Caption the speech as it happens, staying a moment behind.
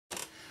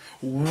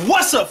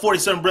What's up,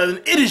 47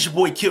 brethren? It is your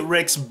boy Kid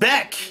Rex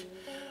back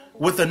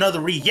with another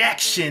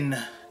reaction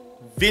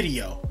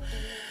video.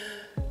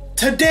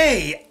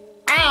 Today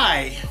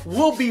I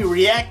will be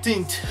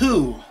reacting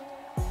to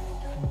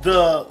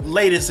the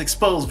latest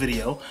exposed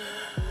video.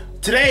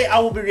 Today I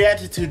will be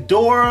reacting to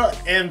Dora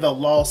and the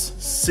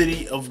Lost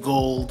City of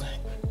Gold,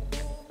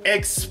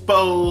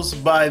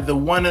 exposed by the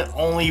one and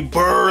only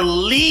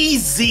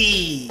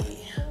Burleezy.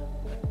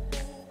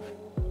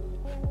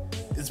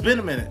 It's been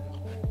a minute.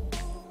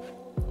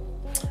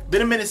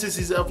 Been a minute since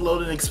he's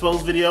uploaded an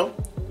exposed video.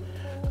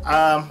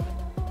 I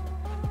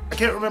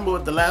can't remember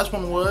what the last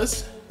one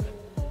was.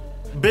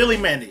 Billy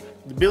Mandy.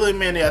 Billy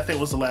Mandy, I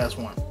think, was the last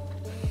one.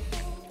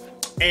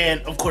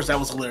 And of course that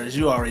was hilarious,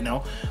 you already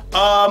know.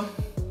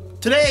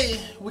 Today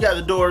we got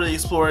the Dora the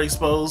Explorer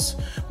exposed,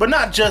 but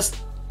not just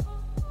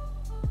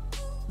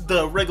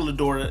the regular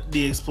Dora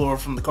the Explorer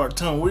from the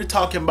cartoon. We're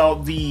talking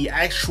about the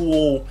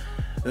actual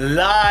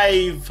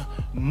live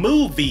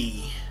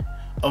movie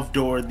of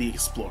Dora the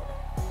Explorer.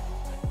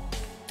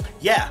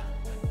 Yeah,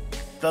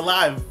 the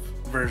live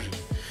version.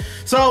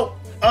 So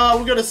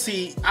we're gonna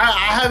see. I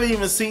haven't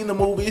even seen the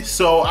movie,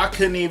 so I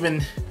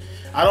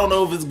don't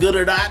know if it's good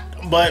or not,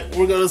 but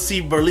we're gonna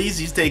see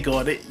Burleezy's take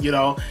on it, you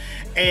know.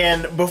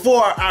 And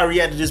before I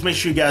react to this, make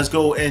sure you guys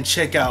go and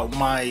check out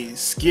my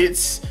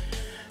skits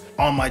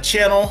on my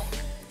channel.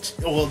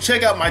 Well,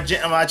 check out my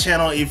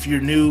channel if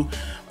you're new.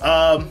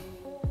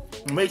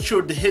 Make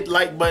sure to hit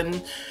like button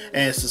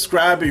and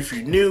subscribe if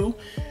you're new,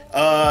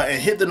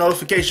 and hit the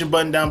notification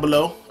button down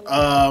below.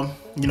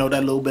 You know,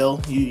 that little bell.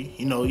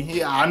 You know,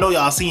 yeah, I know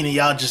y'all seen it,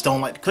 y'all just don't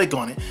like to click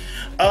on it.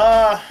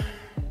 I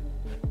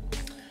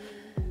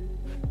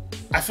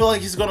feel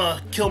like he's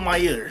gonna kill my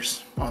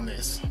ears on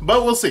this,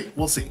 but we'll see.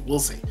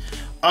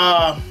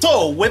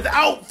 So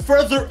without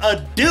further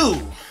ado,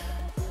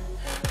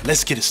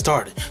 let's get it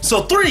started.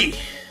 So 3,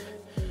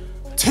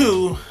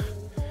 2,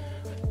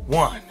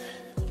 1,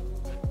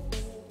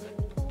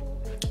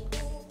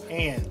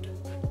 and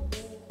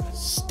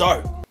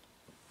start.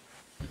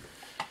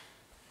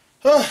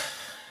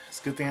 It's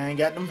a good thing I ain't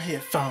got them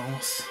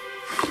headphones.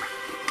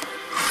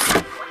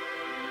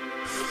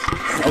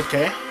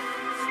 Okay.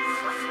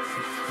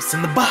 What's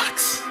in the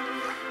box?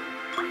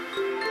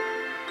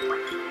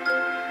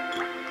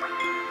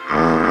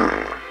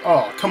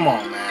 Oh, come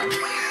on, man.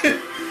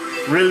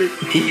 Really?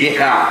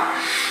 Yeah.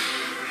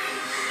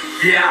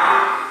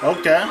 Yeah.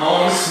 Okay.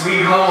 Home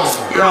sweet home.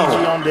 Yo,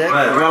 on deck.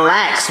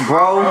 Relax,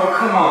 bro. Oh,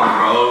 come on,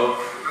 bro.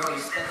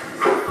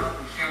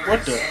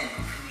 What the?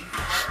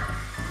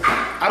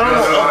 I don't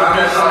know the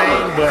dude's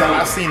name, but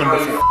I've seen him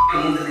before.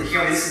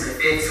 This is the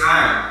 5th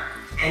time.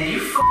 And you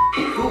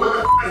who? What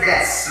the f is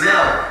that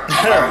smell?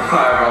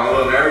 I'm a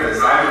little nervous.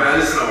 I haven't done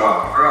this in a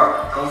while.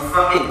 Bro, don't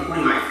fucking put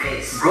in my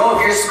face.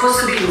 Bro, if you're supposed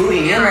to be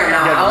moving in right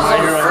now, how's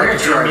all the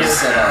furniture already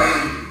set up?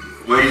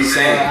 What are you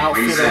saying?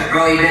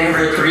 Bro, you've been here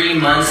for 3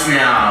 months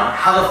now.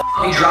 How the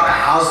f you drop a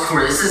house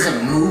tour? This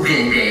isn't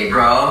move-in day,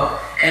 bro.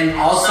 And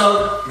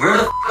also, where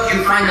the f did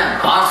you find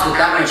that box with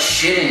that much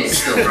shit in it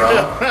still,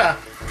 bro?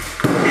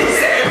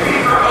 It's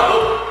empty,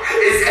 bro.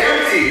 It's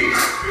empty.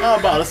 I'm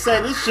about to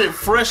say, this shit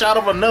fresh out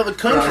of another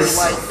country,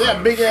 like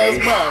that big ass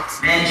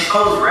box. Man,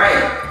 Joe's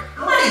right.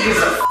 Nobody gives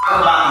a f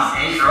about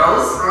these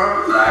intros.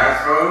 Bro,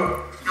 relax,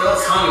 bro. Don't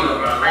tell me to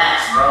relax,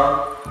 bro.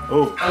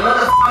 Oh. And what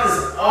the f does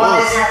all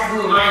this have to do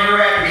with My Hero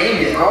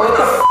Academia, bro? What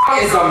the f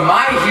is a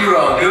My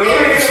Hero, dude?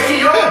 Can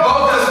you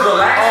both just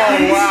relax,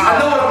 please? Wow. I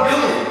know what I'm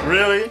doing.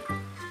 Really?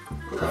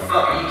 What the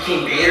fuck, are you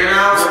King Vader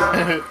now?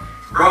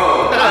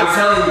 Bro, I'm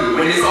telling you,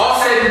 when it's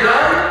all said and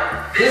done,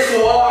 this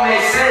will all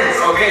make sense,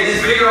 okay? This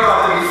video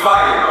about to be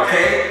fire,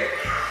 okay?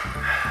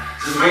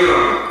 Just wait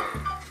on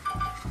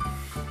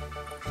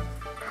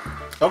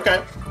it. Okay.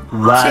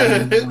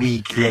 1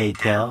 week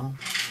later.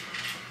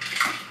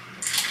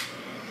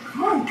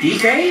 Come on,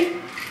 DK.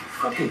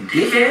 Fucking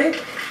dickhead.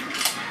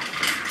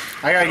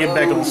 I gotta get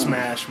back on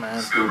Smash, man.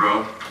 That's good,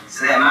 bro.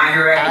 So that My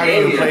Hero Academia, I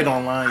haven't even played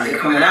online yet. They're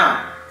coming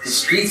out. The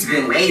streets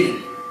been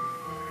waiting.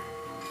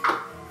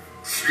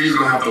 Street's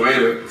gonna have to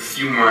wait a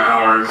few more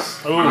hours.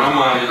 Ooh. I'm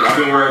on it. I've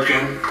been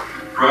working.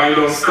 Bro, I ain't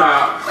gonna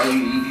stop. Like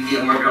you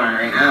getting work on it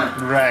right now.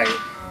 Right.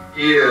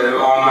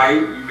 Yeah, all night,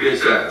 you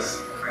bitch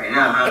ass. Right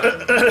now,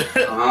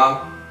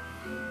 huh?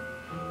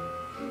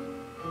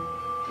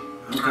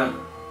 Okay.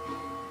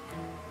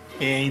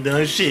 He ain't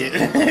done shit.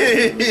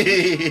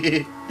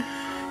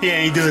 He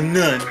ain't doing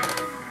nothing.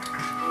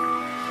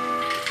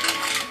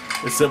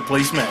 Except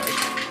play Smash.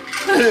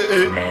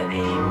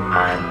 Many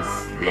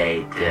months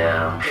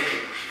later.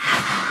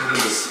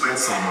 There's a sweat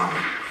on my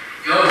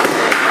Yo.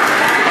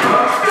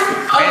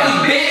 Ugly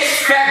bitch,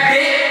 fat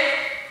bitch.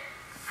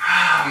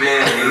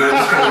 man, you know,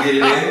 just trying to get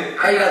it in.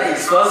 Oh, you got the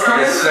exposed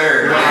coming? Yes,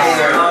 sir. Wow. Yes,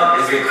 sir.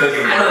 It's been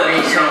cooking. I know that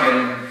ain't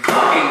been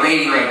fucking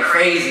waiting like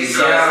crazy,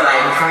 so yeah, it's like,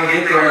 I'm trying to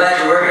get there. I'm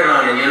glad you're working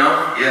on it, you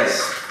know?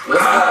 Yes.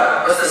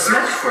 What's the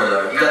Smash for,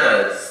 though? You got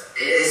the...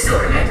 It's still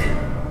connected.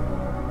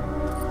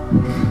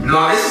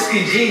 No, this is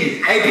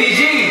PG. Hey,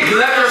 PG, you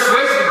left your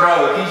switch,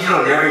 bro. PG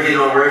don't never get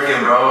no work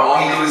in, bro. All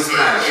he do is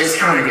smash. It's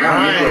coming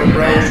down, Right,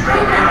 bro.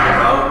 right now,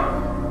 bro.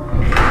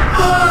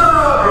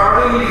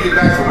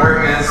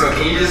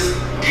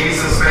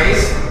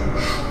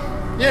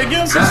 give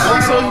him some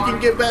sleep so he can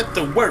get back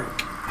to work.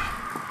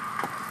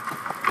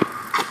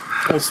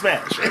 Oh,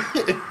 smash.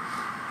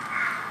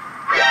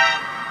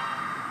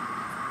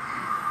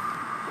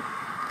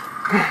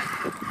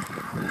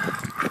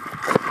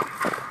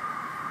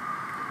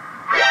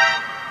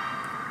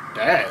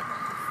 Dad.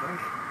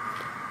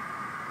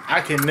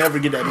 I can never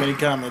get that many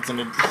comments in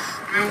the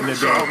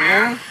day.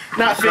 Man.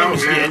 Not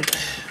famous yet.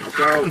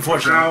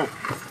 Unfortunately.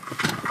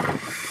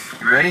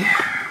 You ready?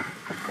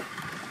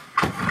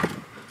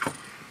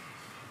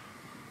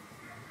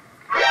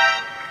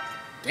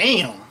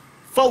 Damn.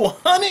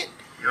 400?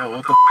 Yo,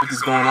 what the f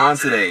is going on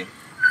today?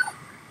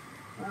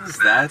 What was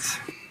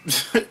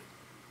that?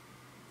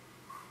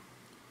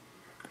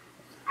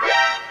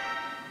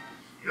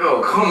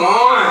 Yo, come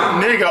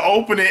on! Nigga,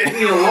 open it. Leave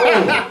me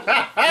alone!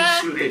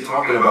 What are they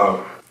talking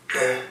about?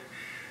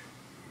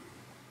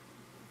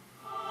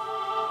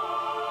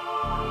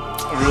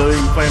 Really?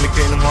 You playing the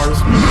Kingdom Hearts?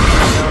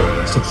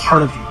 It's a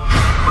part of you.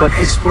 But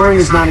exploring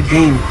is not a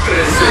game.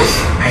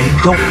 And you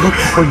don't look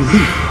before you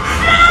leave.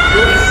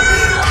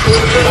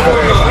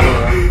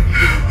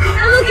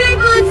 I'm okay,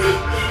 bud.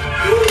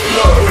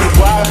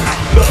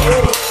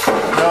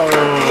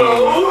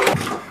 No.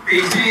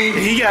 PG!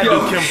 He gotta do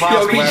Kim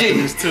Possible after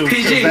this too.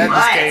 PG! That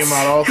just came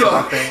out also,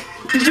 I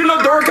think. Did you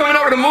know Dora coming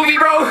out with a movie,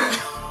 bro?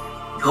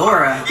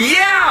 Dora.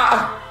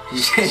 Yeah!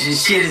 Shit,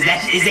 is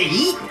it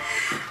heat?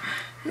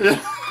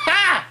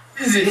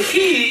 Is it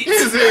heat?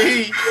 Is it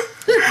he?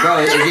 Bro,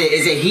 is it heat?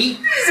 Is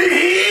it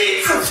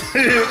heat?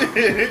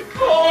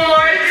 Oh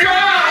my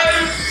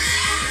god!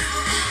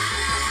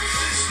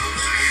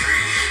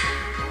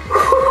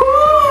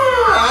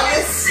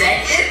 August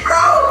 2nd, bro?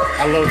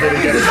 I love that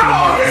he got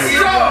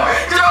Yo,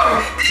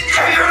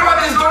 have you heard about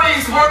this Dora the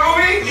Explorer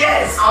movie?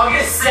 Yes,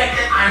 August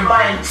 2nd. I'm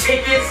buying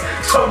tickets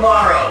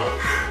tomorrow.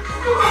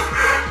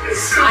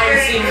 I'm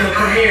seeing the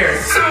premiere.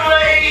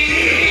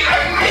 Sweet!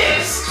 I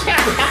missed!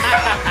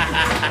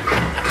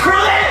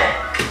 Berlin!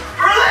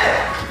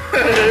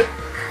 Berlin!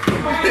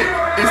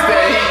 It's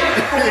that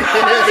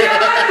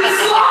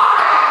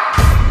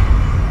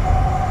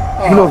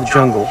You know the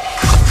jungle.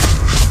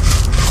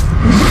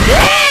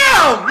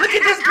 Damn! Look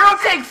at this girl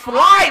take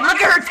flight!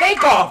 Look at her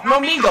takeoff! No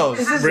Migos!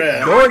 Is this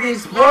Bruh. Dora the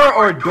Explorer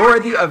or Dora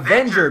the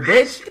Avenger,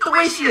 bitch? Look at the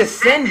way she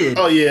ascended.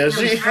 Oh yeah, Those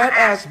she. fat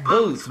ass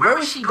boots. Where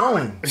was she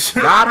going?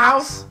 God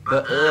house?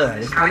 But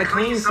it's kinda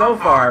clean so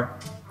far.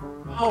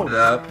 Hold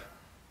up.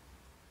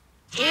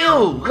 Ew!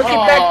 Look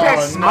at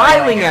Backpack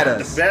smiling at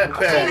us. The Hey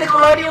backpack.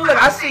 Nickelodeon,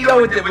 look, I see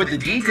y'all with the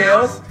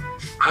details.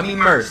 I'm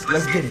immersed.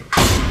 Let's get it.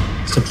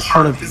 It's a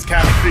part of you. It's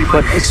kind of creepy.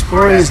 But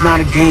exploring is not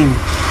a game.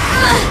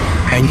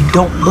 And you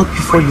don't look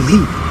before you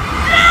leave.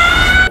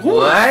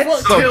 What? fuck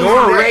So kills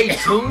Dora that? Ray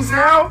tunes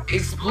now?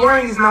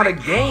 Exploring is not a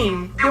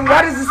game. Then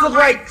why does this look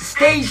like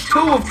stage 2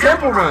 of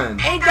Temple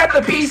Run? Ain't that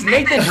the piece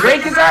Nathan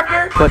Drake is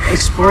after? But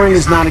exploring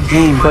is not a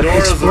game. But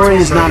exploring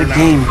is not a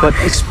game. But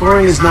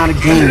exploring is not a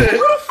game. Who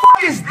the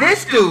fuck is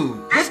this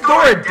dude? This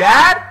Dora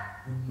dad?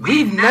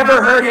 We've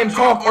never heard him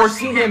talk or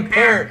seen him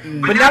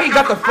parent, but now he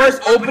got the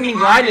first opening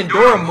line in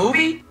Dora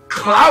movie?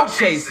 Clout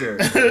chaser.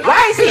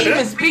 Why is he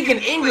even speaking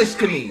English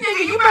to me?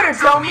 Nigga, you better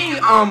tell me,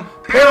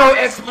 pero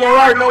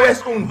explorar no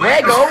es un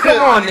juego. Come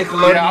on,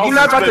 Nickelodeon. Yeah, I was You're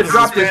not about to suspended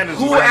drop this Spanish,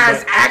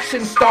 cool-ass but-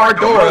 action star I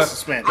Dora was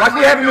suspended. like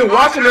we haven't been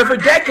watching her for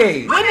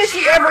decades. When did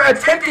she ever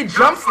attempted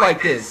jumps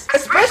like this?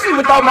 Especially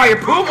without my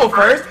approval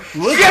first.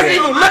 Look She at hasn't it.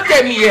 even looked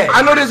at me yet.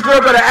 I know this girl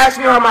better ask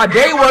me how my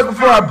day was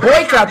before I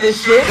boycott this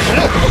shit.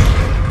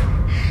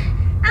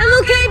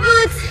 I'm okay,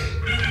 bud.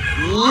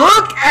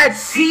 Look at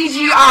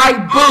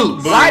CGI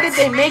boots. Why did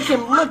they make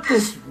him look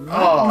this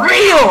Oh.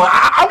 real?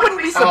 I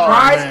wouldn't be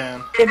surprised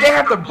man. if they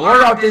have to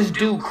blur out this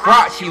dude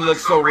crotch. He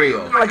looks so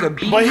real, like a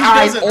But he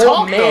beady-eyed doesn't old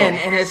talk, man, though.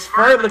 and his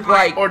fur look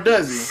like Or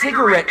does he?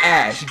 cigarette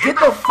ash. Get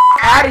the f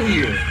out of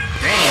here.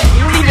 Damn,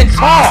 you don't even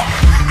talk.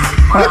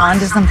 We're on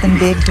to something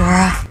big,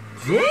 Dora.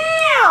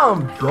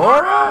 Damn,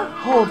 Dora,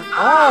 hold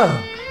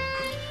up.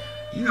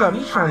 You got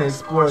me trying to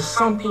explore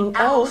something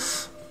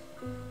else.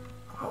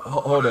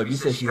 Hold up, you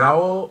said she how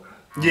old?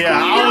 Yeah,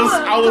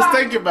 I was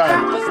thinking about it.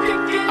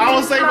 I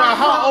was thinking about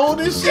how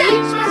old is she?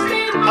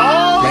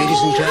 Oh,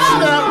 Ladies and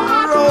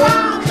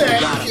gentlemen.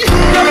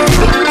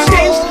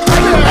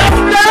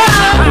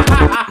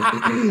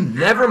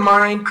 Never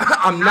mind,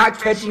 I'm not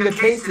catching a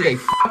case today.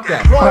 Fuck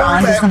that. We're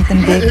on to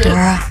something big,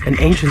 Dora. An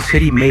ancient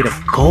city made of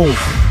gold.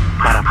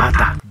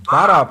 Barapata.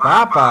 Bada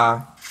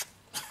papa.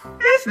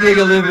 This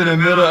nigga live in the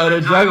middle of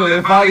the jungle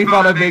and finally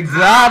found a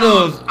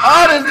McDonald's.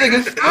 Oh, this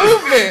nigga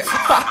stupid.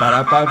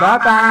 Bada papa.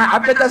 I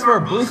bet that's where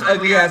Boo's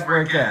ugly ass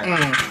burn cat.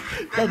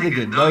 That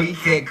nigga know he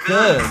can't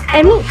cook.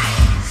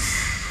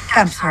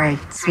 I'm sorry,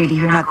 sweetie,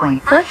 you're not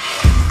going.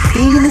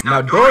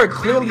 Now Dora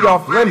clearly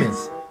off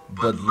limits,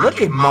 but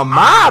look at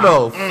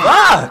Mamado.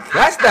 Fuck,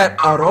 that's that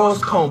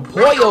arroz con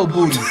pollo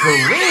booty for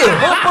real.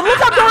 But look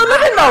how Dora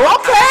living though.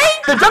 Okay,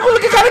 the jungle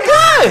looking kind of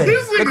good.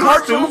 This The nigga's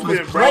cartoons was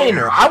stupid, bro.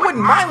 plainer. I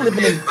wouldn't mind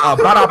living in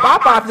Bada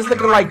Papa if it's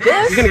looking like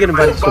this. You're gonna get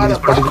invited to some of these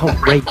parties called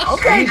rape.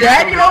 Okay,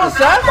 Dad, you know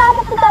what's up?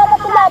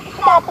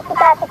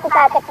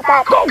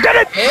 Go get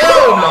it!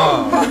 Hell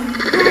no!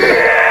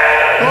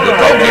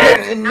 Go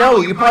get it?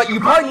 No, you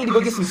probably need to go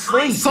get some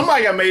sleep.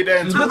 Somebody got made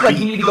that into You look like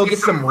you need to go get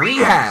some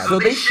rehab. So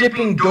they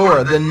shipping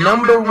Dora, the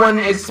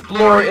 #1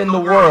 explorer in the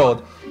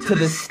world, to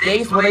the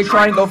States where they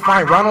try and go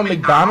find Ronald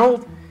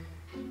McDonald?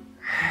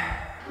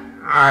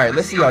 Alright,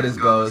 let's see how this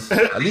goes.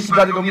 At least you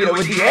about to go meet up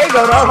with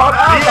Diego, though. Hold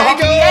on,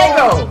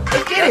 Diego!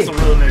 Let's get it! That's a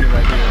real nigga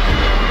right there.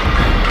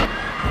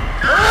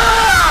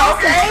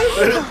 Okay!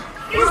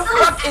 Who the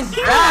fuck is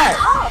that?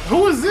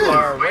 Who is this? You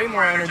are way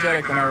more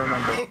energetic than I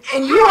remember.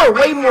 And you are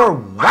way more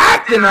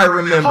whack than I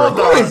remember.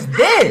 Who is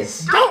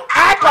this? Don't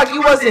act like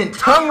you wasn't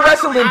tongue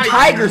wrestling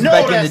tigers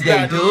back in the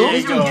day, dude.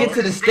 This dude get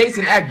to the States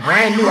and act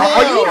brand new.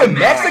 Are you even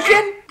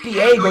Mexican?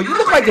 Diego, you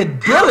look like a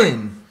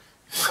Dylan.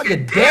 Like a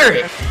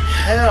Derek.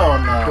 Hell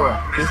no.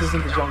 Dora, this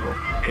isn't the jungle.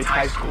 It's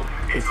high school.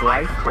 It's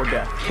life or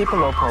death. Keep a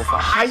low profile.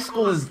 High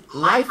school is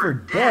life or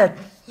death.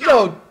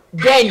 Yo,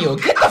 Daniel,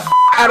 get the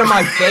out of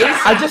my face.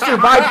 I just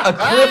survived a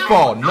cliff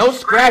fall. No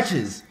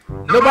scratches.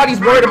 Nobody's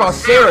worried about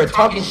Sarah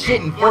talking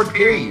shit in 4th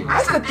period.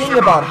 That's the thing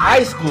about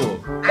high school.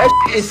 That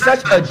shit is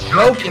such a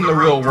joke in the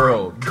real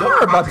world.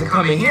 Dora about to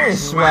come in here and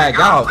swag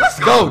out. Let's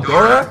go,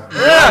 Dora.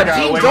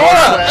 Team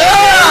Dora.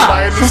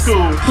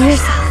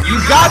 You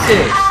got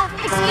this.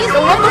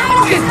 So what the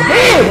fuck is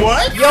this?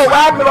 What? Yo, what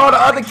happened to all the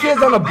other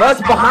kids on the bus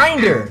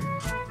behind her?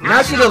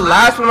 Now she's the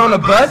last one on the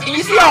bus. And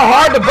you see how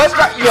hard the bus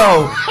got?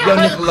 Yo,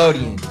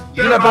 Nickelodeon.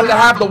 You're about to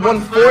have the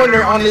one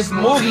foreigner on this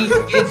movie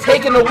get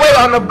taken away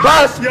on the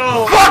bus.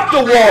 Yo. Fuck the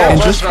wall.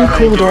 Is this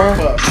cool,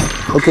 Dora?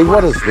 Okay,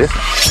 what is this?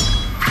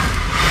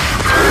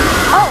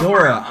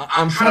 Dora,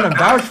 I'm trying to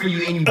vouch for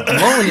you and you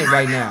blowing it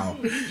right now.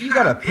 You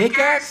got a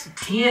pickaxe,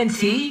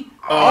 TNT,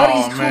 all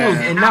these tools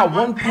and not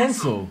one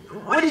pencil.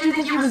 What did you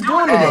think you was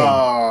doing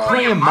today?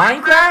 Playing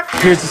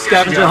Minecraft? Here's the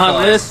scavenger hunt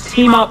list.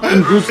 Team up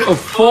in groups of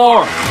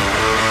 4.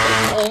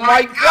 Oh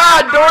my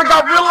god, Dora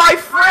got real life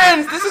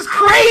friends! This is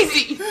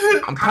crazy!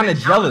 I'm kinda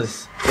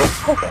jealous.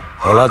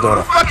 Hola, Dora.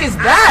 What the fuck is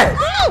that?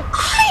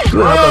 You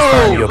help us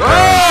find your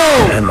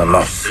parents and the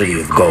lost city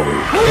of gold.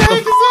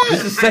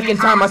 This is the second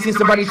time I seen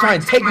somebody try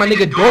and take my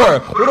nigga Dora.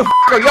 Who the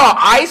fuck are y'all?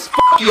 Ice?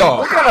 Fuck y'all.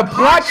 What kind of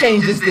plot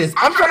change is this?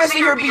 I'm trying to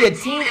see her be a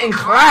teen in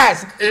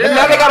class. And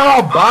now they got her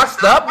all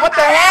boxed up? What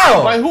the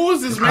hell? Like, who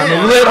is this I'm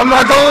man? lit, I'm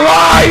not gonna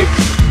lie!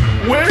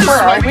 Where's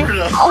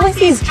Sniper? All I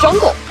see is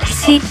jungle.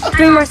 See,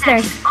 3 more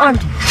stairs.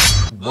 Armed.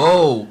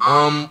 Whoa,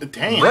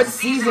 Damn. what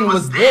season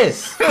was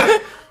this?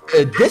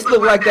 This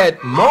looked like that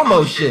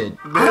Momo shit.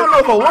 I don't know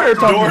if I want her to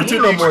talk to me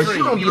no more. She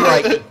gonna be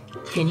like,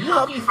 can you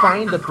help me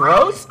find the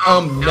pros?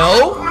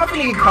 No? I'm not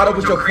gonna get caught up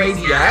with your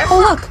crazy ass. Oh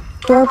look,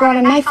 Dora brought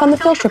a knife on the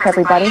field trip,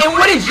 everybody. And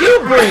what did you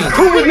bring?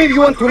 Who with me do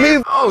you want to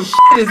live? Oh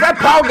shit, is that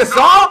Paul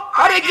Gasol?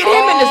 How did they get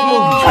him in this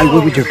movie? I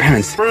will with your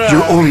parents.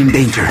 You're all in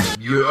danger.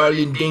 You're all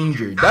in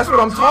danger. That's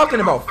what I'm talking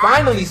about.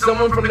 Finally,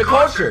 someone from the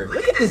culture.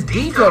 Look at this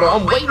detail though.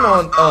 I'm waiting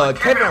on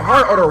Kevin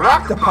Hart or The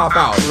Rock to pop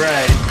out.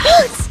 Right.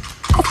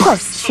 Of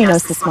course, she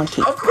knows this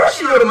monkey. Of course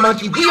you know the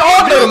monkey. We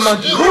all know the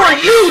monkey. Who are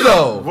you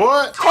though?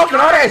 What? Talking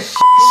all that shit.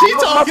 She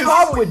talking. My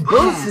problem with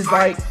Boots is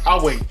like,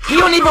 I'll wait. he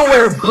don't even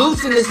wear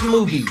boots in this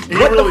movie. He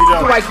What really the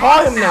fuck don't. do I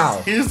call him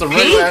now? He's the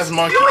regular ass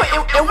monkey.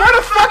 And where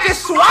the fuck is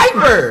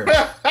Swiper?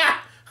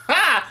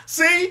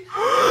 See?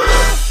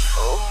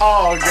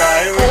 Oh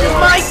god, here we Oh go.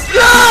 my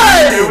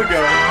god! Here we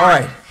go.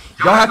 Alright,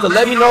 y'all have to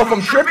let me know if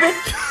I'm tripping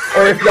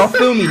or if y'all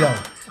feel me though.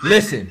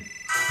 Listen,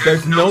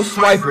 there's no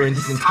Swiper in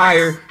this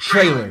entire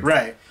trailer.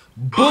 Right.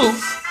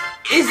 Boots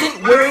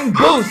isn't wearing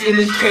boots in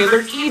this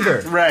trailer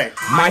either. Right.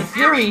 My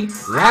theory,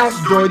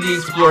 last Dora the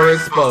Explorer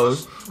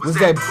Exposed, was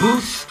that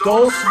Boots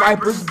stole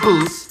Swiper's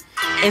boots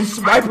and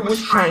Swiper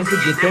was trying to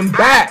get them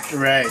back.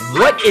 Right.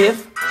 What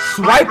if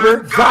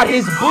Swiper got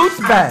his boots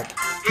back?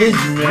 His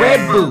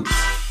red boots.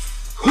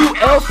 Who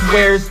else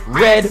wears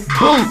red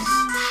boots?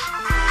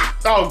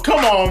 Oh,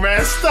 come on,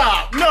 man.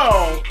 Stop.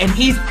 No. And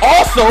he's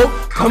also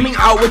coming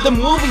out with a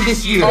movie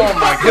this year. Oh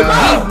my But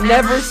God. we've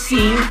never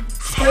seen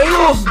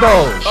Tails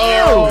though.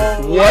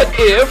 Oh. What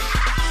if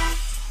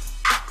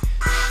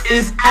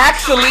is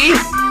actually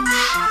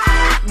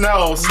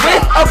No, with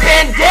stop. a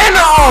bandana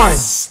on?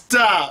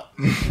 Stop.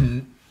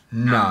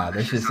 Nah,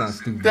 that shit sounds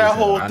stupid. That as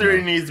hell, whole I theory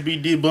know. needs to be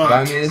But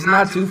I debunked. mean, it's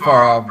not too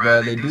far off,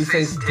 bro. They do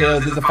say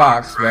Tails is a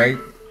fox, right?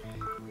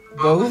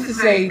 But who's to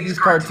say these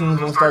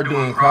cartoons won't start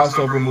doing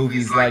crossover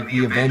movies like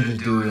the Avengers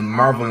do and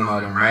Marvel and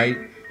all them, right?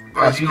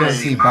 Or you're gonna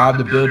see Bob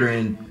the Builder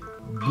and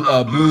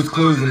Blue's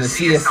Clues in the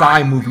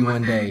CSI movie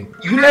one day.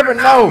 You never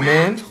know,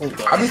 man.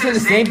 I've been saying the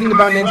same thing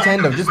about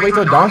Nintendo. Just wait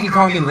till Donkey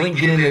Kong and Link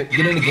get in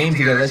the game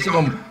together. That shit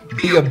gonna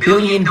be $1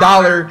 billion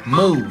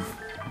move.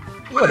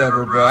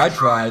 Whatever, bro. I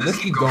tried. Let's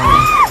keep going.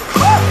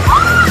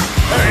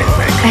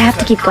 I have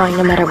to keep going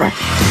no matter what.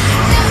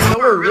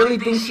 Laura really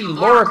thinks she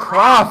Laura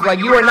Croft. Like,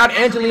 you are not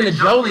Angelina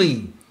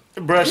Jolie.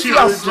 Bruh, You she see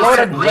how really slow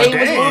that just blade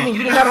was damn. moving?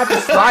 You did not have to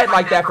slide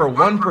like that for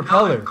one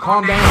propeller.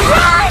 Calm down.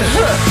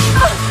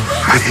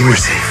 I think we're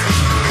safe.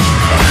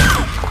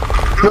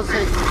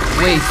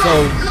 Wait,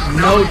 so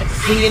no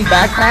singing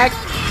backpack?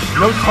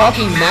 No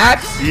talking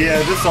maps? Yeah,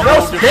 this is a No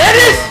whole different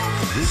Spanish? story.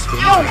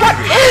 Yo, what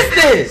is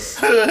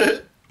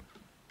this?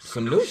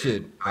 Some new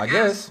shit, I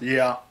guess.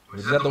 Yeah. We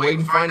just have to wait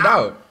and find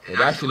out. It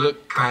actually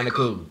looked kind of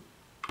cool.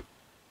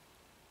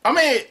 I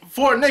mean,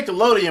 for a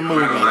Nickelodeon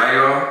movie.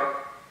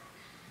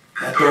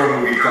 That Dora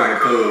movie kind of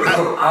cool.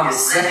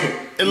 August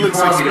 2nd. It looks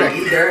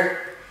expected. There?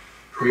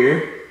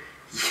 Premiere?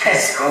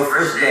 Yes, go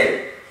first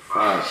day.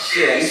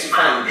 Shit, at least you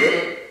finally did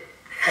it.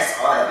 That's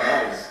all that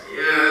matters.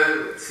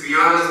 Yeah, to be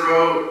honest,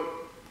 bro,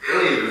 it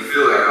don't even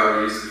feel like how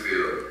we used to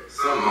feel.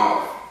 Something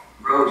off.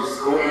 Bro, just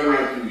go in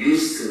like you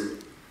used to.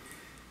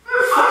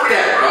 Man, fuck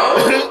that, bro.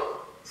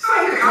 It's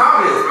like the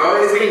comments, bro.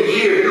 It's been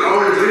years. I don't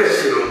want to do that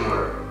shit no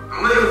more.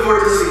 I'm looking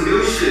forward to some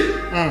new shit.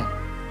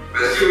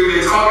 That shit we've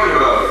been talking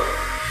about.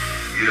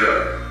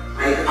 Yeah.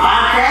 Like the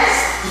podcast?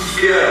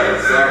 Yeah,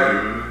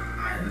 exactly.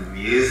 And the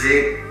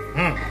music.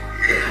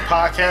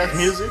 Podcast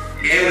music.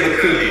 And the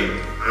cooking.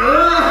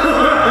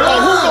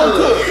 Who's gonna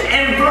cook?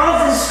 And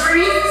bros and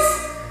streams?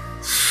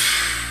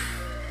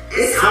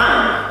 It's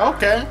time.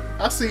 Okay,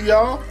 I see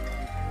y'all.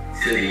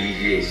 To the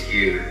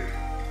EGHQ.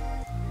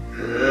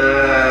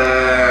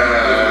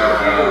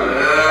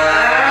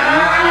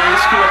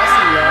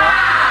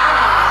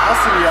 I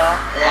see y'all.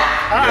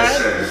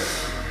 Alright.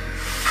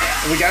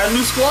 We got a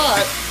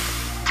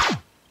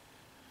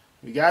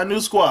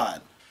new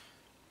squad.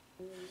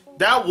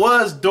 That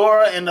was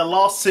Dora and the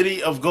Lost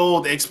City of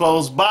Gold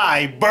exposed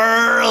by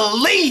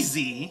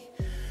Burleezy.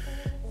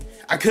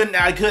 I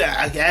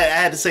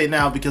had to say it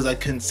now because I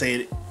couldn't say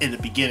it in the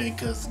beginning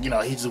because, you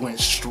know, he just went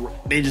straight.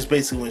 They just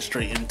basically went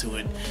straight into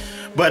it.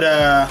 But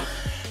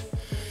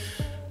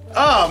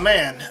oh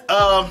man.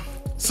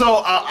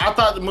 So I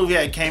thought the movie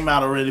had came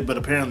out already, but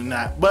apparently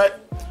not.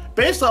 But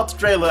based off the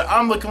trailer,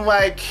 I'm looking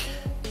like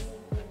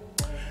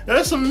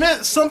there's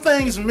some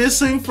things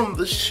missing from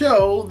the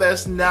show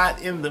that's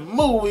not in the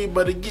movie.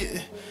 But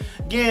again,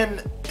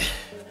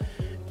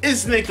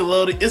 it's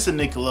Nickelodeon. It's a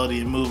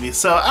Nickelodeon movie,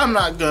 so I'm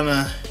not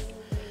gonna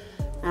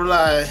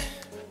rely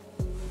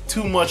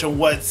too much on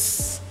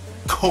what's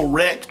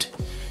correct.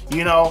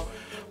 You know,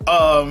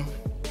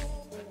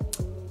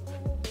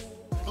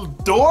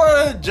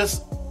 Dora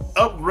just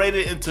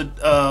upgraded into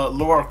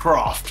Lara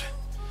Croft,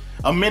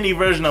 a mini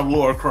version of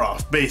Lara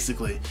Croft,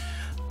 basically.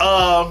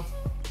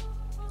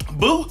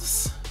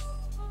 Boots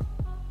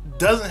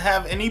doesn't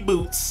have any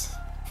boots.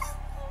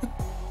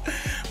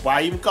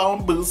 Why even call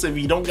him Boots if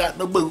he don't got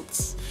no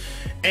boots?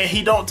 And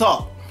he don't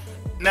talk.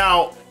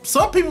 Now,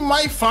 some people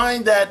might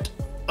find that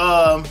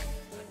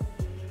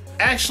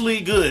actually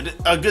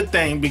a good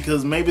thing,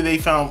 because maybe they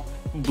found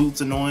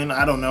Boots annoying.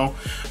 I don't know,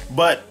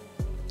 but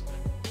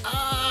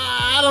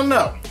I don't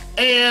know.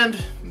 And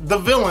the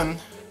villain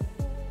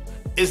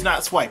is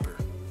not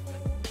Swiper,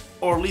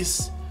 or at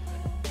least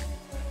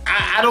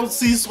I don't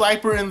see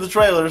Swiper in the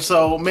trailer,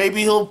 so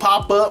maybe he'll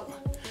pop up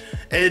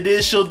and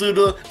then she'll do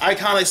the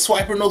iconic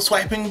Swiper no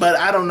swiping, but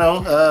I don't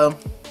know.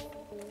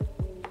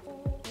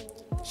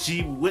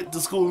 She went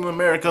to school in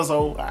America,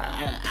 so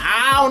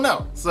I don't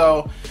know.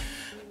 So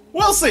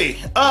we'll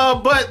see.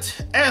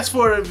 But as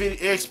for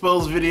the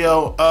exposed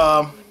video,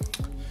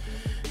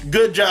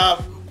 good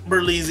job,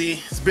 Burleezy.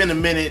 It's been a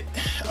minute.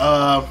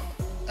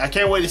 I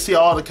can't wait to see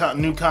all the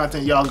new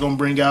content y'all gonna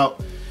bring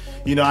out.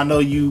 You know, I know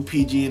you,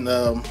 PG, and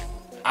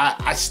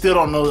I still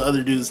don't know the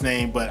other dude's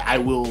name, but I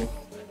will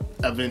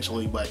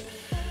eventually. But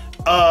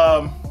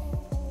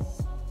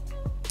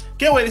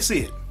can't wait to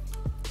see it.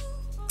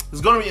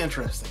 It's gonna be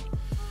interesting.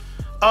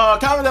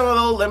 Comment down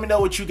below. Let me know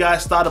what you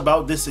guys thought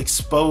about this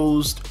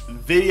exposed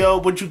video.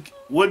 What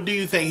do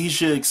you think he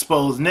should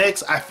expose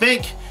next? I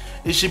think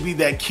it should be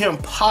that Kim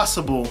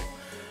Possible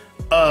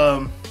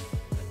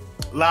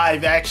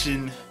live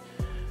action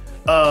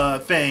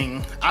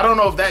thing. I don't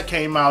know if that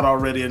came out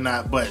already or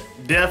not, but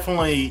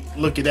definitely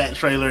look at that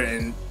trailer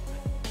and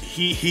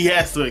he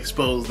has to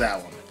expose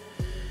that one.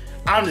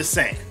 I'm just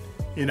saying,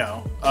 you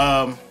know.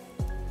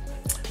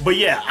 But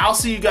yeah, I'll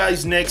see you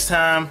guys next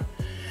time,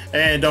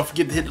 and don't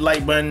forget to hit the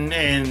like button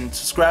and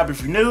subscribe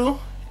if you're new,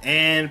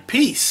 and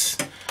peace,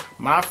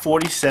 my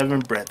 47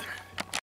 brethren.